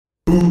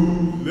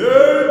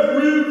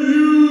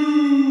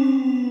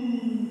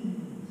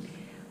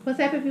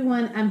up,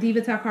 everyone? I'm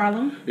Diva Talk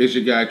Harlem. It's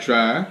your guy,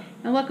 Try.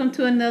 And welcome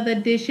to another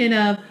edition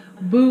of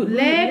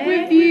Bootleg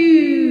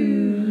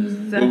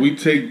Reviews. Where we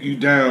take you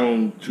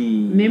down to...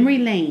 memory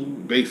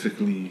lane.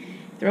 Basically.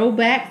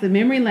 Throwbacks to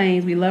memory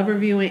lanes. We love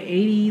reviewing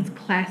 80s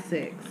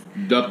classics.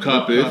 Duck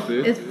Cup is...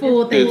 It's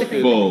full. It's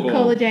full.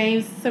 Cola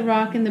James,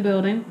 Ciroc in the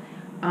building.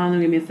 Let me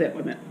give me a sip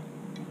with it.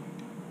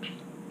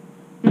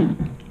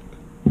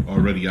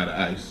 Already out of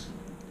ice.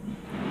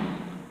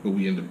 But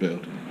we in the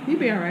building. You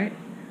be alright.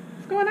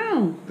 What's going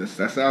on?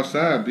 That's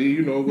outside, B.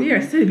 You know. We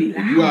are city.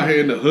 You out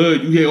here in the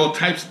hood, you hear all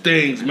types of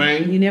things,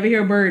 man. You never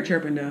hear a bird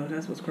chirping, though.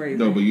 That's what's crazy.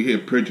 No, but you hear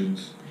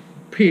pigeons.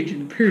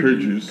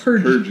 Purges.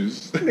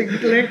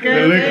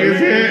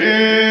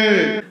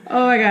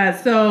 Oh my God.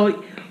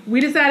 So we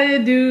decided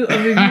to do a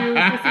review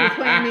since he was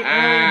playing me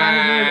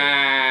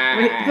earlier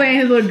about playing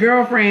his little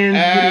girlfriend's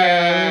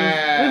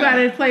video. We about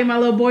to play my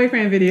little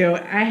boyfriend video.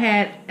 I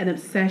had an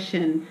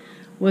obsession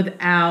with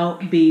Al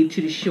B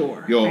to the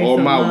Shore. Yo, all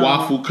my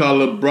waffle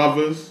colored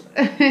brothers,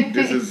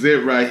 this is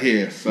it right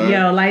here, son.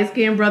 Yo, light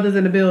skinned brothers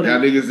in the building. Now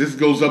niggas, this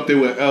goes up there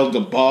with El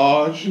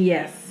DeBarge.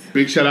 Yes.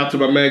 Big shout out to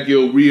my man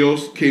Gil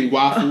Rios, King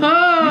Waffle. You know what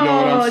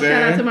I'm saying?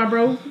 Shout out to my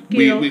bro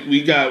Gil.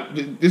 We got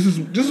this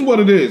is what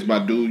it is,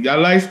 my dude.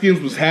 Y'all light skins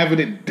was having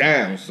it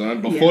down,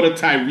 son. Before the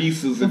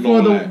Tyreses and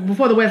all that.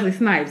 Before the Wesley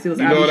Snipes, it was.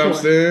 You know what I'm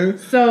saying?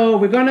 So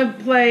we're gonna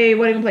play.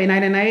 What are you gonna play?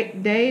 Night and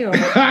Night Day or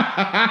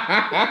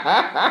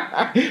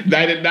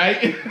Night and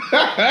Night?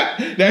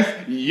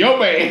 That's yo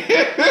man.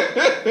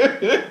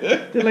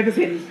 Just like a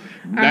city.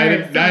 Night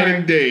and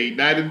day.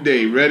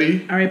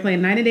 Ready? All right,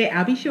 playing Night and Day.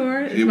 I'll be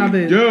sure. It's Here my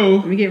boo. Go.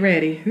 Let me get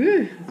ready.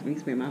 Whew. Let me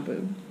spin my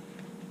boo.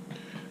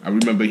 I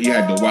remember he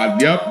had the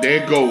wild. Yep,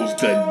 there goes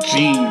the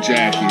jean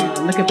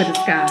jacket. Look up at the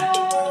sky.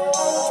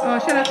 Oh,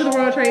 shout out to the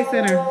World Trade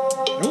Center.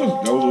 That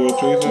was World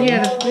Trade Center.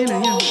 Yeah, the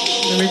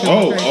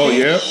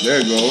yeah. There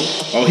it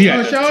goes. Oh, he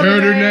had the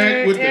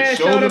turtleneck with the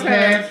shoulder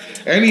pads,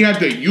 and he had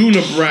the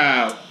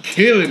unibrow,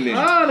 killing it.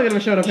 Oh, look at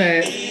the shoulder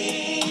pads.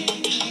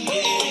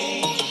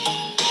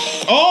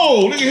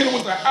 Oh, look at him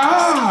with the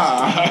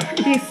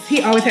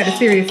He always had a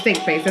serious steak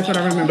face. That's what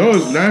I remember. No,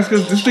 it's nice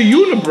because it's the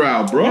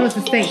unibrow, bro. No, it's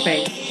the steak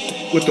face.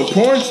 With the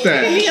porn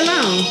stash. Leave me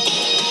alone.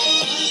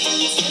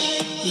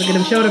 Look at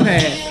them shoulder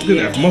pads. Look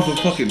at that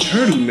motherfucking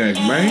turtleneck,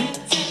 man.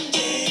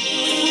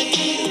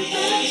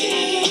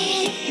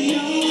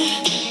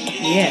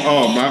 Yeah.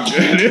 Oh my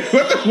goodness.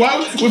 Why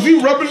was he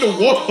rubbing the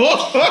wall?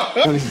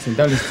 Don't listen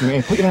to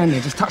me. Put your hand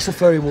there. Just touch the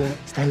furry wall.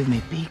 Stay with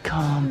me. Be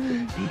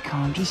calm. Be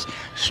calm. Just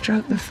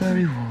stroke the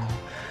furry wall.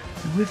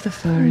 With the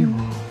furry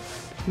wall.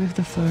 With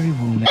the furry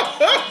wall.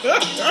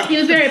 He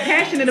was very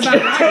passionate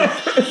about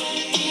life.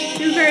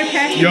 He was very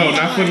passionate. Yo,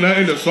 not for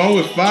nothing. The song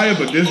was fire,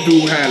 but this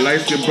dude had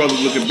light-skinned brothers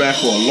looking back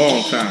for a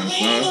long time,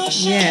 son.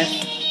 Yes.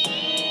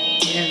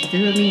 Yes,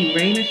 do me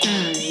rain or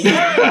shine.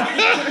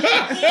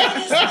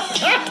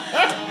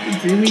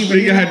 Do me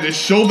rain. Nigga had the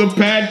shoulder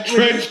pad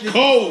trench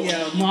coat.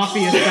 Yeah,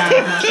 mafia style,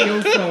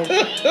 mafioso.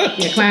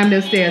 Yeah, climbed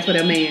those stairs for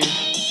that man.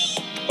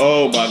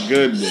 Oh my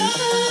goodness.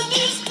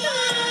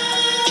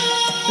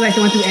 Like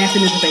someone threw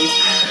acid in his face.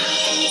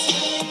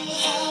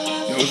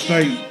 Yo,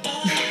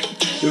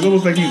 it's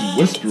almost like he's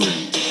whispering.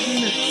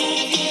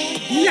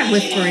 He's not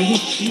whispering.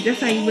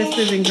 That's how he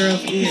whispers in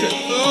girls' ears. He said,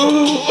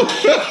 "Oh."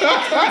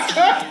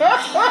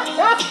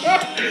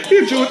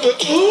 Hit you with the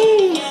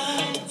ooh.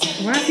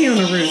 Why is he on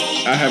the roof?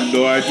 I have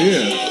no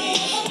idea.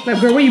 Like,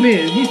 girl, where you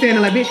been? He's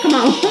standing like, bitch, come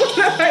on.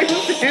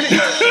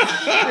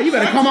 You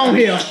better come on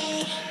here.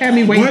 Have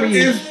me wait for you.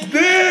 What is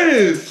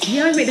this? He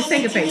always made the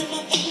stinker face.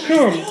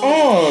 Come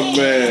on,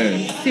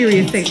 man.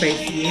 Serious stink face.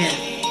 Yeah.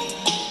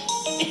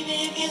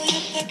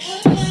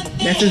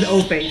 That's his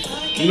old face.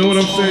 You know what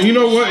I'm saying? You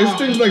know what? It's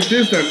things like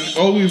this that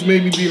always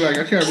made me be like,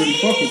 I can't really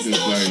fuck with this.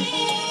 Like,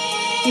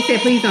 he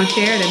said, please don't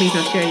share. That means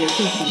don't share your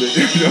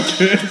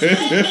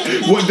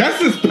cookies. Well, that's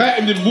his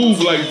patented move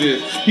like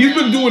this. He's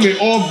been doing it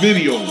all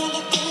videos.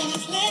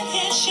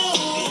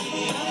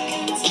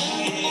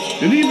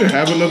 Did he even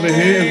have another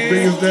hit as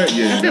big as that?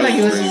 Yeah. I feel like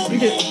he was.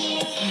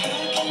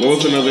 What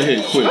was another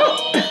hit? Quick. Oh.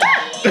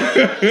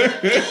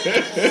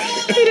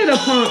 He did a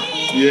pump.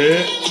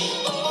 Yeah.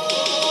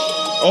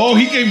 Oh,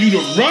 he gave you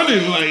the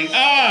running like, I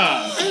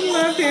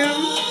love him.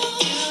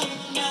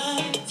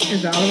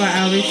 It's all about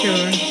Al B.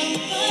 Shore.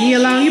 Nia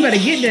Long, you better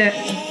get that.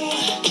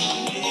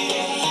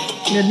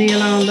 The Nia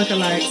Long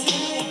lookalike.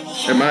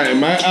 Am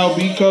I Al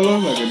B color?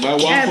 Like, am I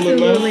waffle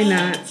Absolutely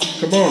not.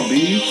 Come on,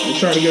 B. I'm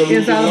trying to get a little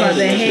It's all about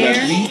the hair.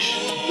 Bleach?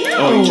 No.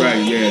 Oh, you're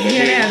right. Yeah, the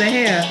hair. Yeah, the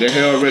hair. The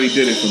hair already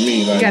did it for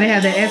me. Like, You gotta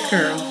have the S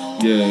curl.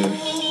 Yeah.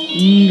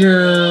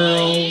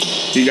 Girl.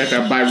 He got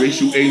that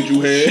biracial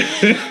angel hair.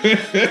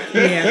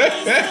 Yeah.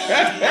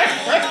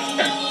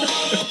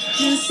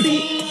 You see,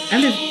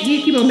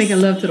 he keep on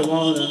making love to the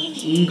wall though.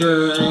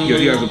 Girl. Yeah,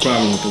 he has a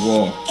problem with the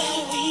wall.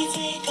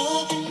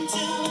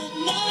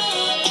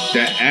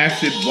 That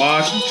acid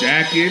wash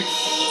jackets.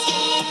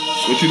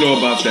 What you know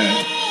about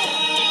that? I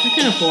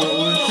can afford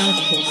one.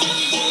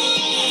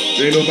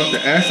 You ain't know about the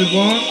acid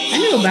wash? I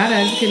knew about it. I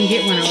just couldn't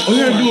get one. All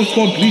you gotta do is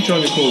pour bleach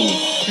on your clothes.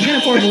 I can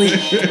afford bleach.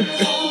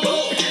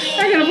 I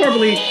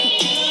horribly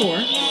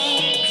poor.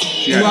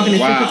 She had a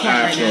wild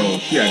afro.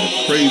 She had a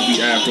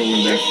crazy afro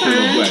in that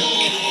silver black.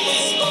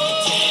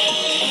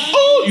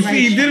 Oh, you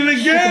see, he did it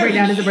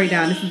again. This is a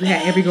breakdown. This is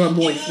had every girl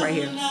moist right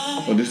here.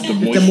 Oh, this is the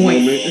moist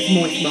moment. It's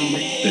moist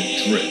moment. The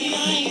drip.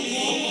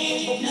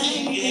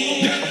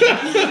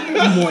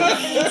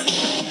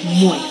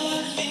 Moist.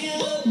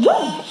 Woo!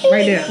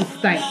 Right there.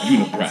 Stank.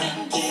 Unibrow.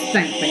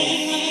 Stank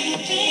face.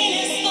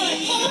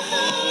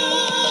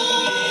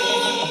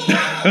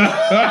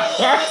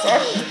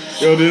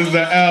 Yo, this is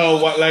the L,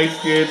 what light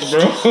skins,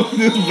 bro.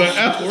 This is the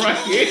L right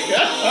here.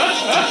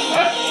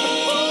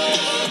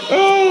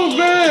 Oh,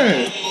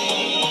 man.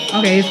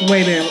 Okay, it's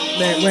way there.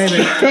 Way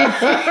there.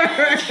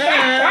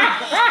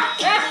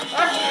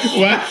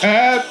 What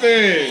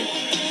happened?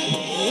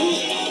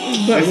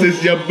 This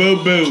is your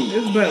boo-boo.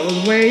 This butt was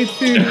way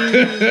too...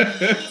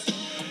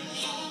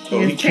 Oh,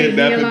 he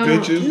kidnapping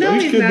bitches? No,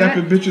 he's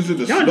kidnapping bitches in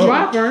the snow. Don't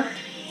drop her.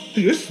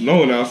 Dude, it's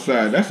snowing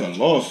outside. That's a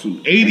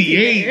lawsuit.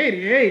 88.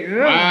 88. Ugh.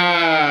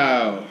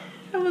 Wow.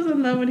 I was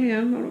in love with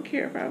him. I don't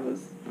care if I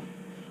was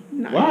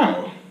not.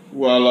 Wow.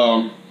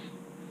 Well,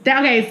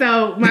 Okay,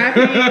 so my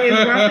opinion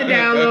is worth the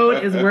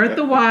download. It's worth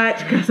the watch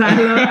because I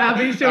love I'll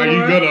Be Sure. Are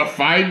you gonna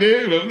find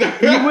it?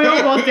 You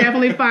will most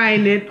definitely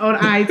find it on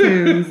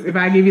iTunes if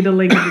I give you the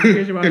link in the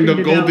description. In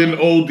the golden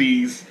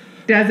oldies.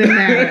 Doesn't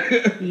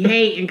matter. He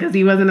hating because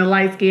he wasn't a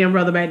light skinned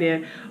brother back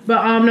then.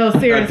 But no,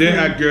 seriously. I did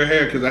have good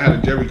hair because I had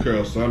a Jerry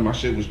curl, son. My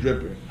shit was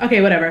dripping.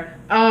 Okay, whatever.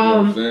 You know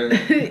what I'm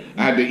saying?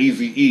 I had the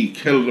Easy E,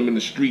 killing them in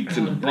the streets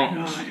in the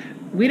Bronx. God.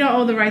 We don't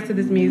own the rights to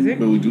this music,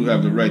 but we do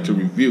have the right to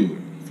review it.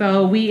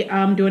 So we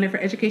doing it for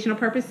educational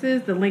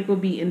purposes. The link will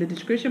be in the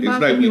description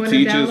box. It's like we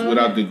teachers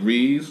without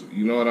degrees.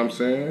 You know what I'm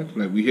saying?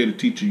 Like we here to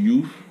teach the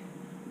youth.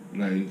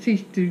 Like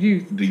teach the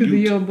youth to the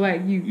young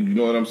black youth. You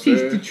know what I'm saying?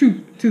 Teach the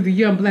truth to the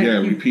young black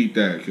youth. Yeah, repeat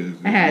that cause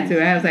I had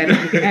to. I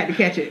had to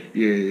catch it.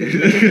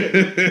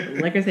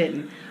 Yeah. Liquor's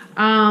hitting.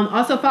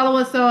 Also follow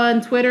us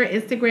on Twitter,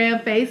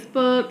 Instagram,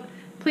 Facebook.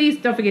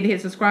 Please don't forget to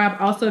hit subscribe.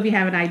 Also, if you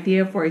have an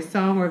idea for a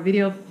song or a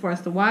video for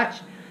us to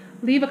watch,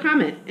 leave a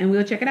comment and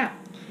we'll check it out.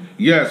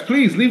 Yes,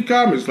 please leave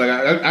comments. Like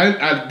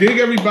I dig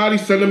everybody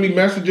sending me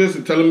messages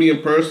and telling me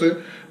in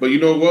person. But you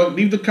know what?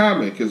 Leave the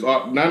comment because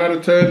 9 out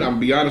of 10, I'm gonna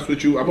be honest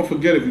with you, I'm gonna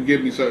forget if you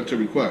give me something to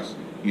request.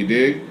 You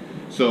dig?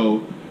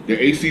 So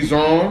the AC's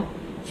on,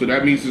 so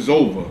that means it's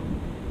over,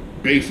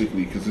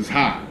 basically, because it's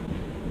hot.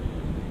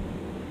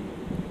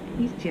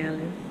 He's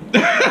jealous.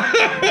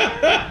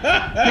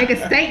 Make a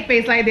steak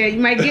face like that. You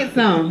might get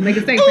some. Make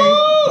a steak face.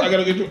 I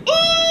gotta get you.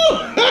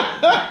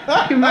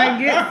 You might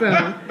get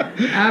some.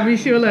 I'll be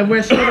sure to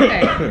wear shoulder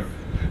pads.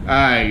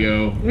 Alright,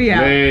 yo. We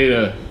out.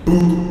 Later.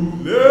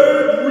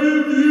 Bootleg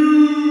review.